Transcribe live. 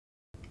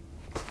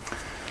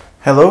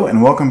Hello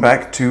and welcome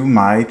back to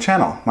my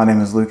channel. My name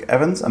is Luke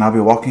Evans and I'll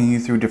be walking you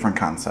through different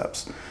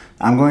concepts.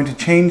 I'm going to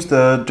change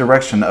the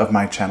direction of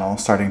my channel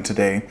starting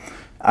today.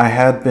 I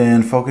had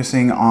been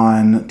focusing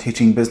on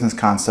teaching business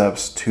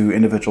concepts to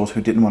individuals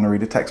who didn't want to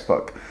read a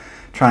textbook,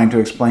 trying to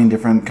explain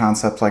different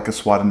concepts like a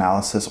SWOT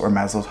analysis or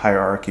Maslow's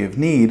hierarchy of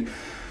need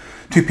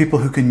to people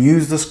who can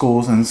use the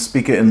schools and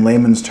speak it in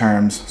layman's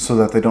terms so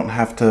that they don't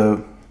have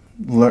to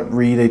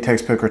read a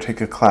textbook or take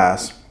a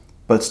class,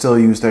 but still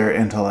use their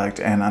intellect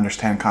and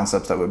understand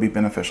concepts that would be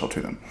beneficial to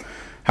them.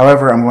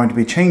 However, I'm going to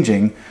be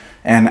changing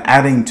and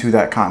adding to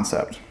that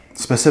concept.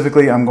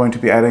 Specifically, I'm going to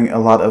be adding a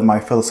lot of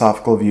my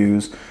philosophical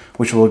views,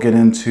 which will get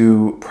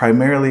into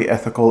primarily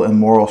ethical and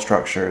moral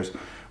structures,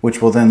 which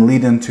will then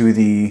lead into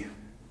the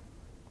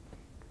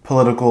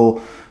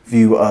political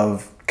view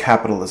of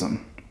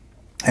capitalism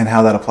and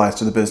how that applies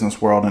to the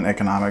business world and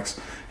economics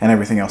and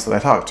everything else that I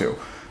talk to.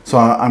 So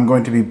I'm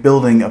going to be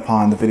building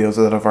upon the videos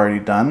that I've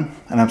already done,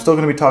 and I'm still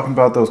going to be talking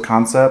about those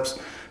concepts,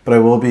 but I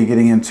will be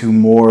getting into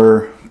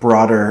more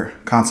broader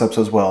concepts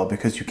as well,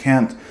 because you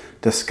can't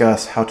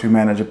discuss how to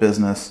manage a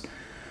business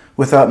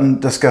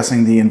without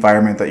discussing the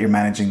environment that you're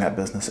managing that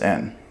business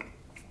in.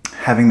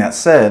 Having that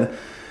said,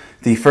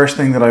 the first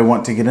thing that I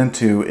want to get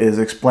into is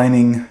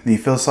explaining the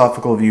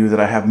philosophical view that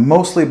I have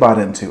mostly bought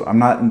into. I'm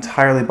not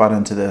entirely bought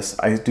into this.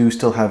 I do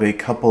still have a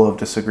couple of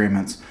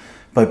disagreements.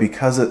 But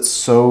because it's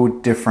so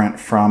different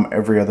from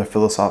every other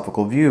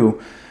philosophical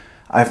view,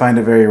 I find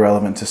it very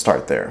relevant to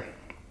start there.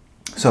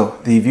 So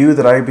the view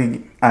that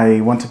I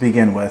want to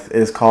begin with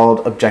is called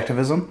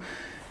Objectivism,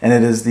 and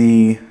it is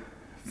the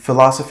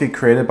philosophy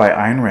created by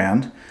Ayn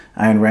Rand.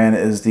 Ayn Rand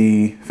is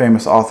the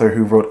famous author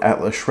who wrote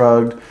Atlas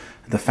Shrugged,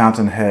 The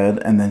Fountainhead,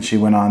 and then she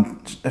went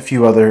on a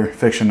few other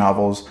fiction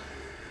novels,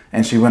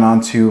 and she went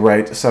on to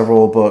write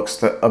several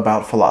books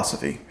about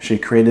philosophy. She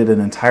created an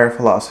entire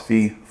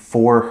philosophy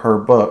for her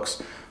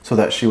books so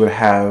that she would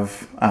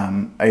have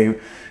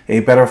a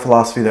better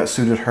philosophy that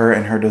suited her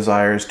and her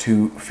desires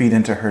to feed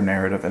into her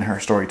narrative and her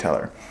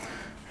storytelling.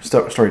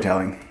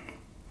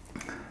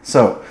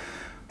 So,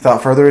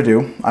 without further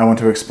ado, I want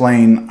to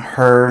explain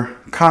her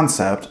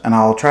concept, and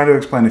I'll try to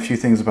explain a few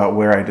things about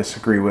where I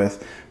disagree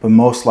with, but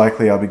most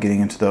likely I'll be getting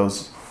into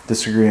those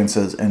disagreements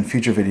in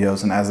future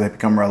videos and as they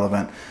become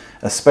relevant,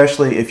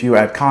 especially if you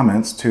add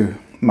comments to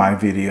my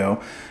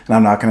video, and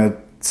I'm not going to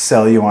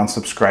sell you on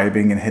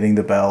subscribing and hitting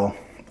the bell.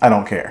 I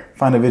don't care.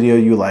 Find a video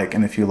you like,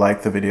 and if you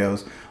like the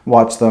videos,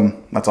 watch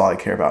them. That's all I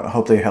care about. I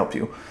hope they help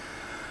you.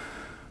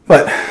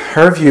 But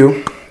her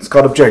view is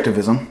called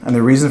Objectivism, and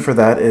the reason for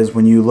that is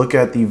when you look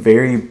at the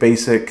very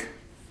basic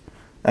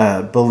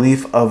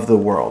belief of the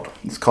world.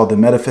 It's called the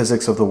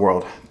metaphysics of the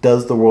world.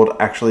 Does the world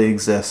actually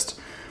exist?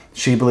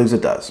 She believes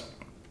it does.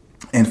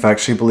 In fact,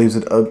 she believes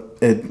it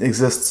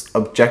exists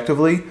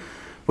objectively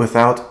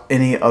without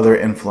any other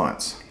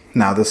influence.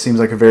 Now, this seems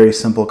like a very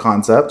simple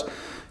concept.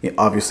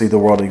 Obviously, the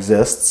world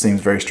exists, seems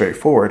very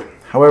straightforward.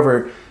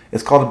 However,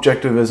 it's called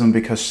Objectivism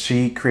because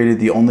she created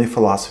the only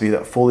philosophy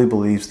that fully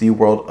believes the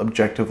world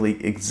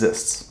objectively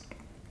exists.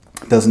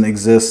 It doesn't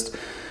exist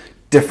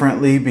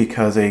differently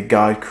because a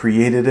God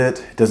created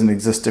it. It doesn't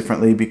exist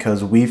differently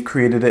because we've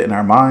created it in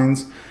our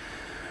minds.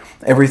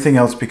 Everything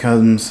else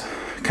becomes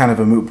kind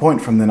of a moot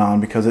point from then on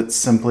because it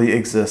simply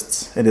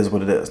exists. It is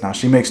what it is. Now,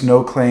 she makes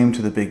no claim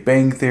to the Big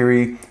Bang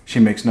Theory.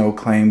 She makes no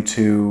claim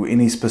to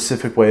any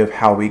specific way of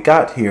how we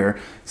got here,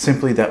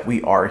 simply that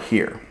we are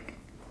here.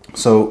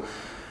 So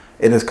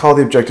it is called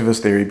the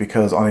Objectivist Theory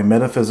because on a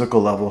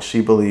metaphysical level,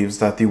 she believes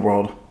that the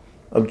world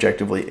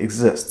objectively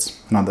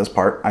exists. And on this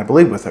part, I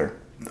believe with her.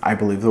 I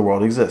believe the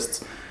world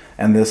exists.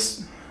 And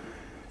this,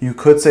 you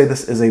could say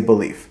this is a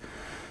belief.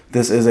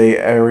 This is an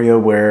area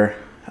where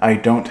I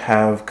don't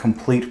have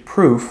complete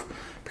proof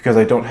because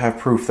I don't have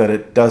proof that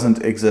it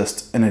doesn't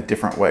exist in a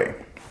different way.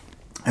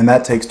 And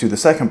that takes to the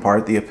second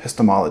part, the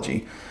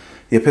epistemology.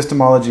 The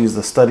epistemology is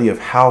the study of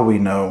how we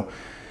know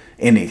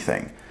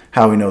anything,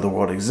 how we know the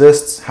world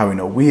exists, how we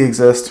know we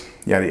exist,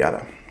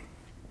 yada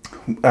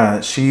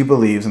yada. She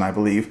believes, and I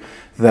believe,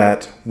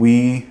 that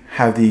we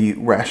have the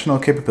rational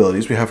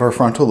capabilities, we have our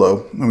frontal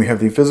lobe, and we have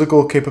the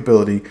physical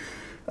capability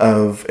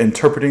of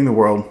interpreting the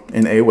world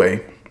in a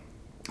way,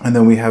 and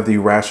then we have the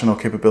rational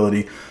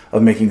capability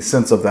of making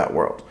sense of that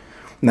world.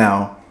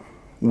 Now,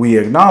 we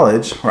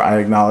acknowledge, or I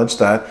acknowledge,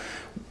 that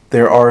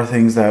there are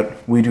things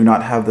that we do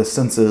not have the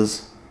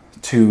senses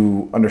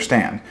to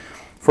understand.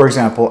 For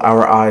example,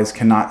 our eyes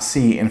cannot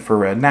see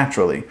infrared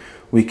naturally.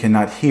 We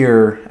cannot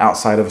hear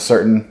outside of a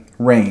certain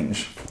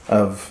range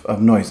of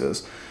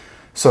noises.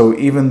 So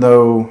even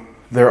though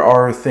there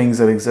are things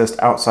that exist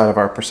outside of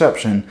our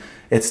perception,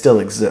 it still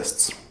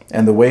exists.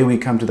 And the way we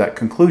come to that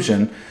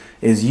conclusion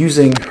is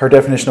using her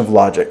definition of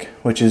logic,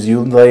 which is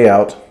you lay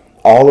out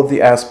all of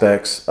the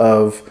aspects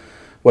of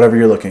whatever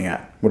you're looking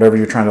at, whatever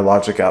you're trying to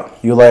logic out.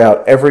 You lay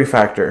out every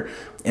factor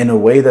in a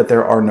way that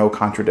there are no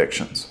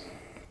contradictions.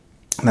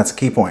 And that's a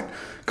key point.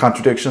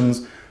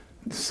 Contradictions,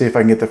 see if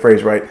I can get the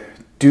phrase right,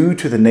 due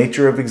to the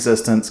nature of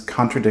existence,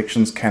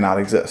 contradictions cannot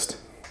exist.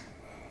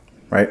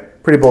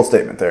 Right? Pretty bold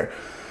statement there.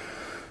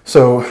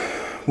 So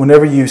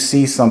whenever you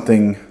see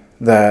something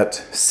that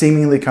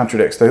seemingly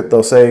contradicts,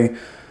 they'll say,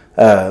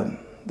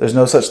 there's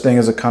no such thing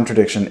as a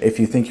contradiction. If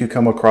you think you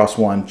come across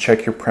one,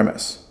 check your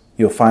premise.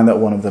 You'll find that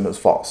one of them is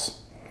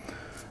false.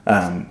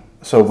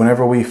 So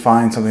whenever we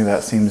find something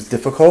that seems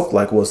difficult,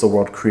 like was the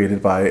world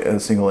created by a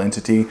single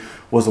entity,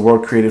 was the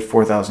world created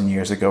 4,000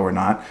 years ago or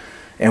not,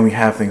 and we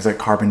have things like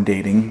carbon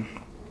dating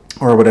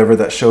or whatever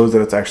that shows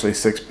that it's actually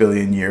 6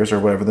 billion years or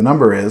whatever the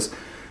number is,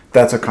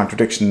 that's a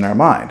contradiction in our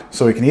mind.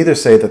 So we can either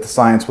say that the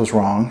science was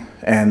wrong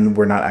and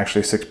we're not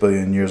actually 6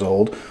 billion years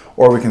old,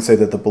 or we can say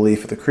that the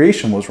belief of the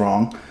creation was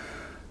wrong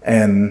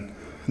and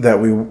that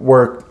we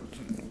were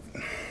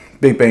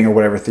Big Bang or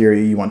whatever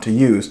theory you want to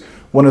use.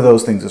 One of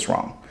those things is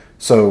wrong.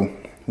 So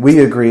we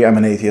agree, I'm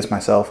an atheist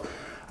myself,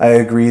 I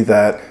agree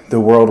that the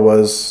world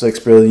was 6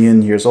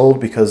 billion years old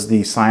because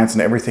the science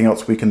and everything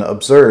else we can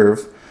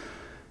observe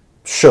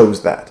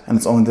shows that. And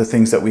it's only the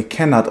things that we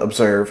cannot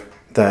observe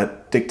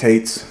that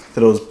dictates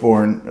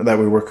that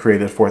we were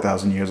created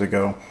 4,000 years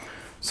ago.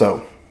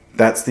 So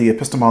that's the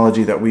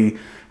epistemology, that we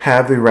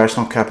have the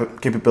rational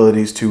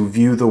capabilities to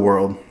view the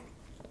world.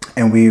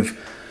 And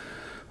we've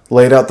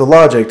laid out the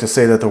logic to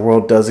say that the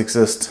world does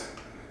exist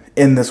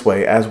in this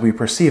way as we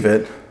perceive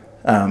it,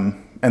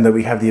 and that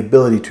we have the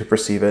ability to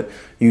perceive it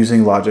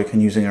using logic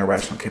and using our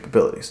rational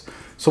capabilities.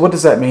 So what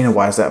does that mean, and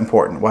why is that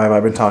important? Why have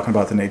I been talking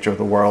about the nature of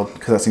the world?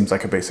 Because that seems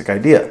like a basic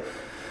idea.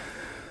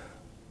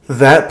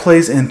 That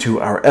plays into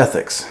our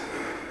ethics.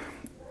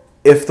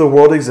 If the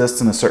world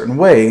exists in a certain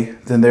way,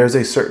 then there's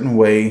a certain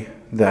way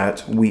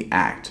that we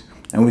act.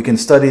 And we can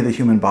study the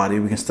human body,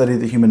 we can study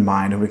the human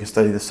mind, and we can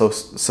study the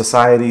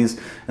societies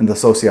and the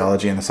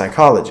sociology and the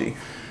psychology.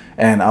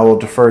 And I will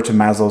defer to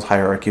Maslow's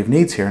hierarchy of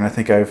needs here, and I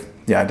think I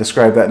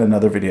described that in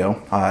another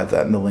video. I'll add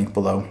that in the link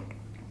below.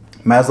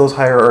 Maslow's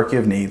hierarchy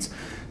of needs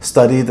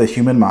study the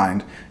human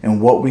mind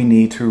and what we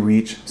need to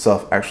reach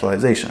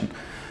self-actualization.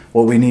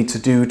 What we need to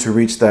do to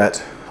reach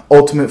that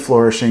ultimate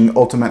flourishing,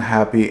 ultimate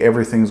happy,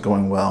 everything's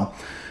going well.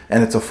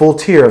 And it's a full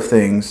tier of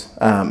things,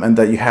 and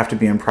that you have to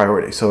be in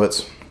priority. So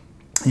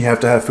you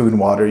have to have food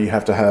and water, you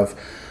have to have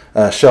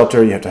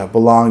shelter, you have to have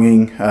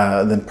belonging,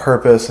 then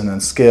purpose, and then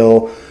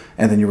skill,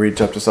 and then you reach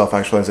up to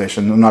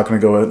self-actualization. I'm not going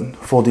to go in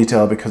full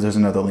detail because there's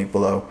another link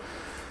below.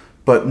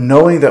 But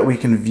knowing that we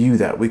can view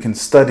that, we can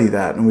study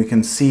that, and we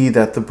can see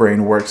that the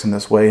brain works in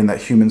this way and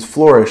that humans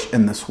flourish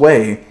in this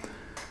way,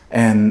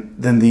 and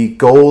then the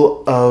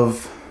goal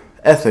of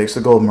ethics,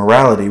 the goal of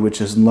morality,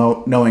 which is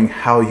knowing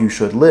how you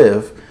should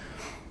live,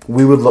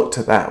 we would look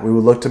to that. We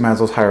would look to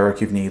Maslow's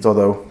hierarchy of needs,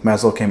 although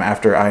Maslow came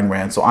after Ayn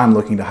Rand, so I'm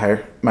looking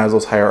to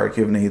Maslow's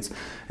hierarchy of needs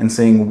and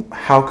seeing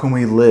how can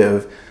we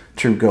live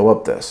to go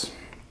up this.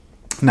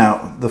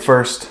 Now, the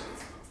first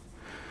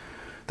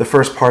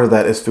part of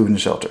that is food and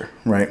shelter,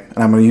 right? And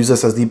I'm going to use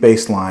this as the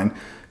baseline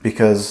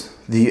because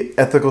the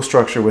ethical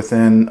structure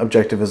within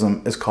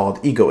objectivism is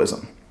called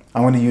egoism.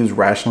 I'm going to use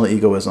rational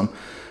egoism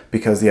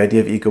because the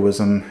idea of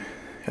egoism,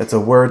 it's a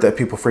word that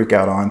people freak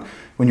out on.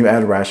 When you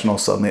add rational,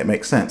 suddenly it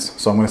makes sense.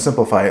 So I'm going to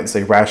simplify it and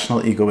say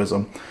rational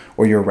egoism,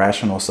 or your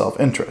rational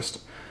self-interest.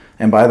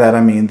 And by that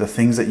I mean the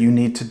things that you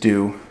need to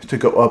do to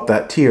go up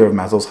that tier of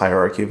Maslow's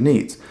hierarchy of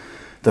needs.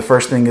 The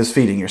first thing is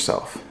feeding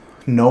yourself.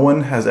 No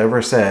one has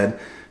ever said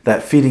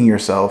that feeding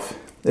yourself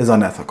is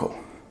unethical.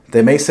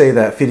 They may say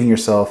that feeding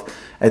yourself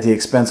at the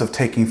expense of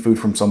taking food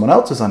from someone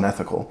else is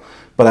unethical,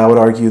 but I would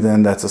argue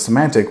then that's a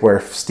semantic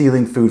where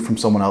stealing food from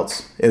someone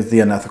else is the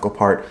unethical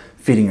part,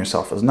 feeding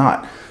yourself is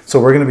not. So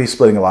we're going to be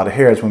splitting a lot of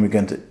hairs when we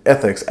get into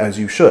ethics, as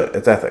you should.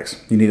 It's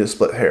ethics. You need to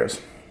split hairs.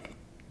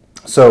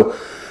 So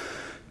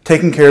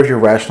taking care of your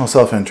rational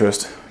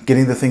self-interest,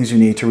 getting the things you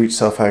need to reach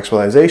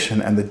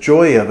self-actualization, and the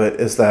joy of it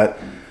is that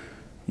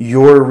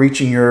your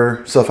reaching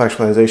your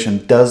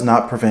self-actualization does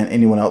not prevent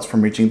anyone else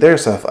from reaching their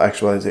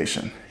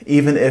self-actualization.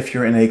 Even if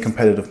you're in a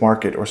competitive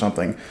market or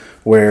something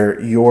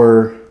where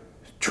you're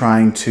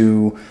trying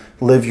to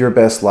live your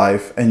best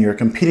life and you're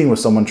competing with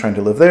someone trying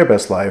to live their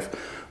best life,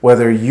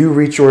 whether you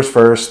reach yours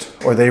first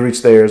or they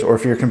reach theirs, or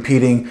if you're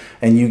competing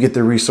and you get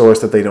the resource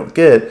that they don't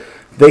get,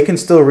 they can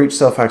still reach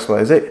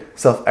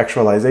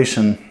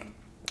self-actualization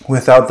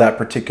without that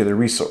particular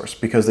resource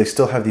because they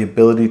still have the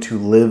ability to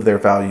live their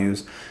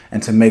values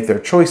and to make their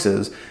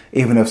choices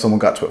even if someone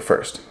got to it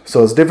first.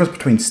 So it's a difference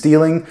between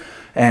stealing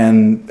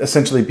and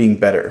essentially being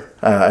better.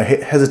 I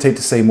hesitate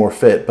to say more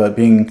fit, but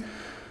being,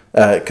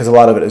 because a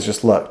lot of it is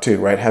just luck too,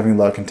 right? Having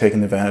luck and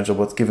taking advantage of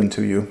what's given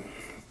to you.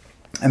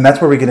 And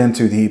that's where we get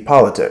into the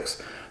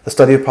politics. The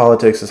study of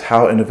politics is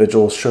how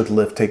individuals should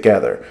live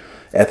together.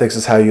 Ethics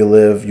is how you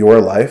live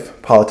your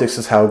life. Politics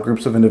is how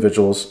groups of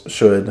individuals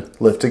should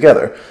live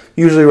together,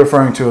 usually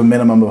referring to a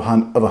minimum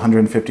of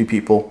 150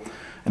 people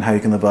and how you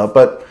can live up.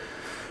 But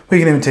we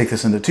can even take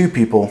this into 2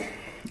 people,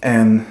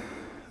 and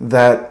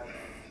that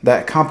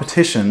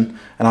competition,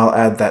 and I'll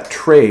add that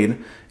trade,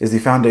 is the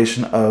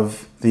foundation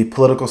of the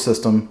political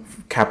system,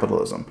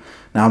 capitalism.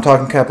 Now I'm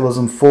talking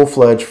capitalism,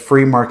 full-fledged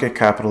free market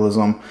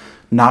capitalism,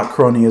 not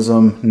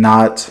cronyism,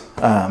 not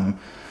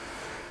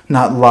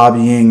not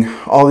lobbying,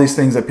 all these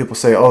things that people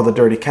say, oh, the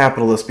dirty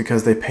capitalists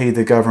because they paid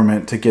the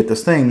government to get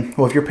this thing.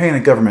 Well, if you're paying a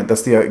government,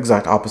 that's the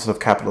exact opposite of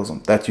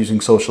capitalism. That's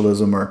using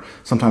socialism or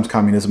sometimes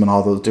communism and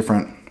all those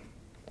different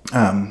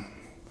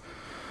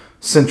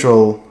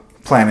central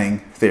planning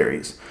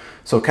theories.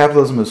 So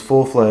capitalism is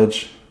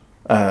full-fledged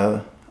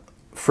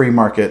free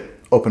market,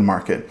 open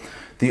market.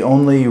 The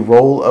only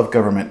role of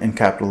government in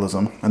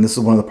capitalism, and this is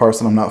one of the parts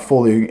that I'm not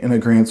fully in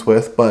agreement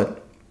with,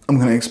 but I'm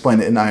going to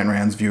explain it in Ayn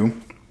Rand's view.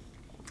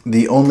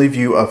 The only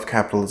view of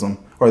capitalism,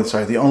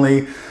 the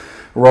only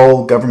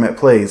role government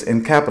plays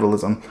in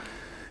capitalism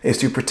is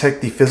to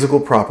protect the physical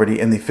property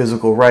and the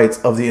physical rights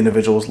of the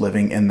individuals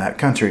living in that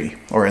country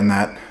or in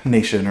that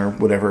nation or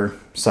whatever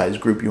size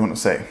group you want to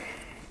say.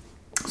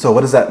 So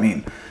what does that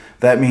mean?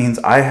 That means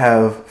I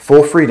have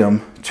full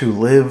freedom to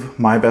live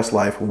my best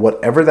life,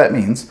 whatever that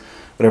means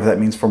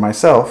for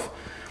myself,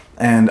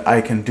 and I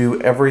can do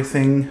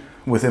everything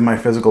within my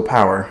physical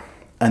power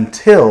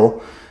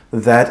until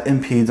that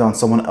impedes on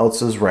someone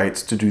else's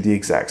rights to do the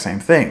exact same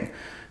thing.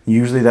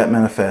 Usually that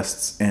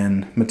manifests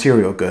in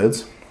material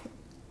goods.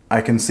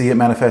 I can see it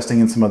manifesting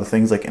in some other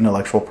things like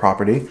intellectual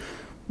property.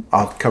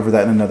 I'll cover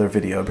that in another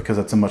video because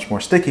that's a much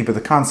more sticky, but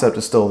the concept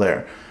is still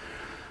there.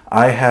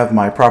 I have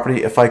my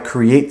property. If I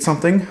create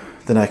something,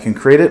 then I can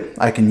create it,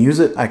 I can use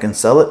it, I can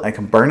sell it, I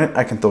can burn it,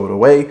 I can throw it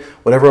away.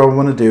 Whatever I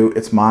want to do,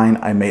 it's mine,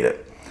 I made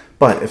it.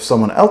 But if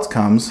someone else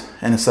comes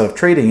and instead of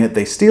trading it,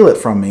 they steal it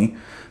from me,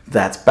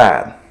 that's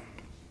bad.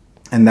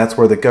 And that's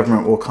where the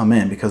government will come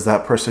in because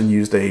that person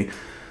used a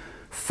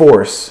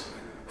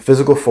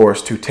physical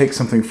force to take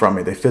something from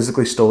me. They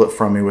physically stole it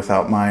from me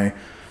without my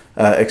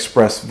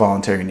express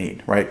voluntary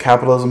need, right?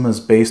 Capitalism is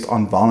based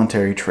on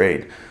voluntary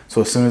trade.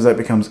 So as soon as that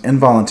becomes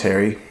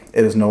involuntary,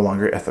 it is no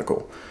longer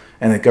ethical.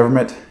 And the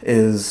government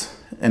is,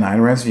 in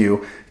Ayn Rand's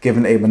view,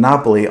 given a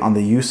monopoly on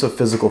the use of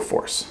physical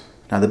force.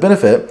 Now the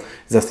benefit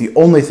is that's the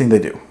only thing they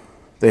do.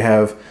 They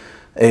have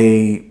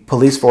a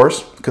police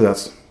force, because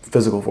that's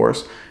physical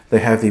force. They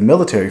have the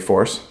military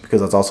force,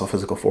 because that's also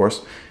physical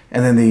force.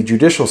 And then the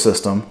judicial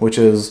system, which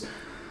is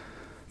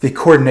the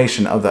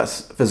coordination of that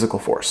physical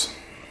force.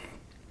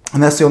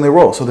 And that's the only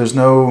role. So there's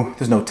no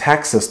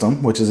tax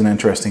system, which is an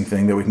interesting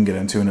thing that we can get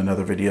into in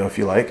another video if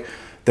you like.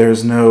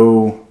 There's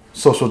no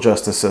social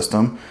justice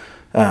system.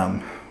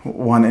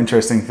 One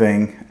interesting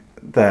thing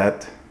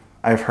that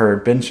I've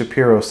heard Ben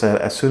Shapiro said,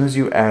 as soon as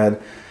you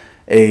add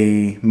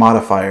a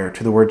modifier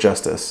to the word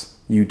justice,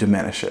 you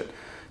diminish it.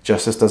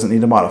 Justice doesn't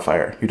need a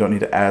modifier. You don't need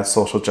to add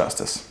social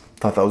justice.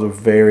 Thought that was a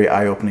very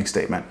eye-opening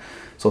statement.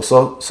 So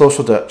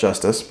social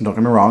justice, don't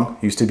get me wrong,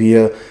 used to be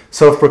a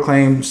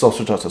self-proclaimed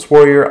social justice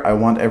warrior. I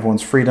want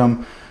everyone's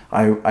freedom.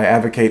 I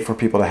advocate for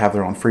people to have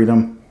their own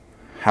freedom.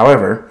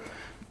 However,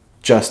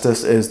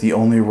 justice is the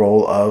only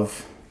role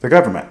of the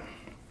government.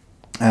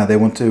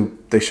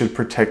 They should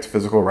protect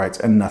physical rights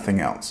and nothing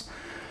else.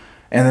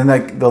 And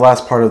then the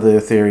last part of the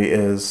theory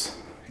is,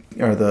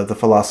 or the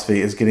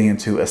philosophy is getting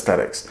into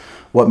aesthetics.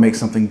 What makes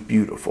something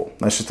beautiful?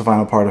 That's just the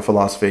final part of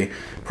philosophy.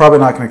 Probably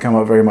not going to come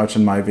up very much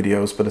in my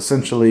videos, but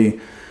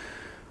essentially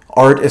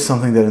art is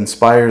something that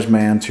inspires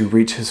man to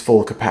reach his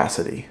full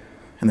capacity.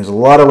 And there's a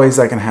lot of ways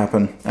that can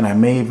happen, and I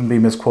may even be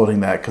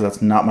misquoting that because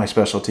that's not my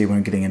specialty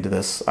when getting into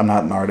this. I'm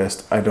not an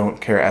artist. I don't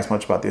care as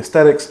much about the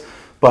aesthetics,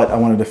 but I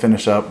wanted to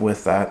finish up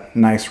with that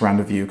nice round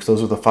of view because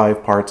those are the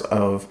 5 parts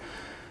of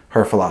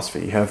her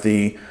philosophy. You have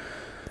the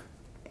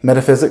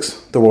metaphysics,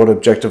 the world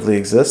objectively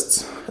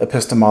exists.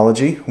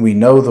 Epistemology, we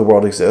know the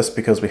world exists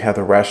because we have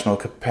the rational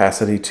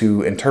capacity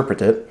to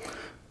interpret it.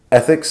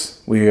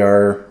 Ethics, we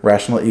are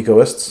rational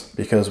egoists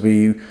because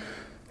we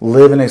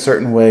live in a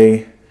certain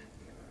way.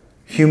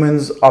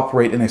 Humans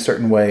operate in a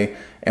certain way,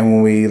 and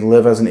when we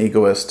live as an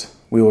egoist,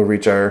 we will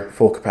reach our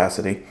full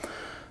capacity.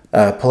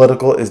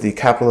 Political is the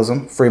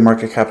capitalism, free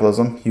market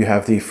capitalism. You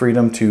have the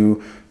freedom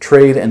to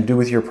trade and do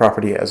with your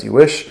property as you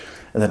wish.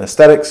 And then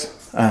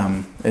aesthetics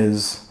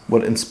is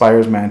what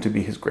inspires man to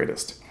be his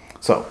greatest.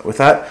 So with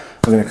that,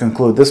 I'm going to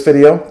conclude this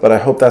video, but I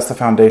hope that's the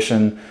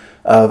foundation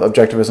of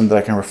objectivism that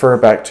I can refer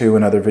back to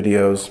in other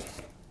videos.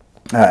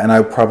 And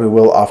I probably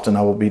will often,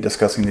 I will be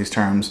discussing these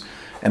terms,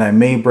 and I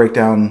may break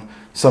down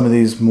some of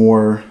these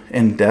more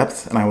in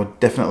depth, and I will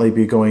definitely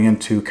be going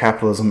into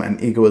capitalism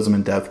and egoism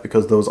in depth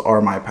because those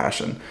are my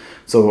passion.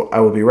 So I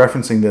will be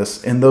referencing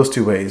this in those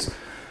 2 ways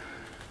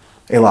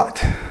a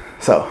lot.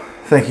 So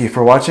thank you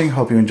for watching.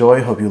 Hope you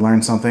enjoy, hope you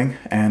learn something,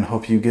 and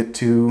hope you get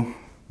to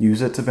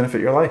use it to benefit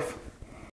your life.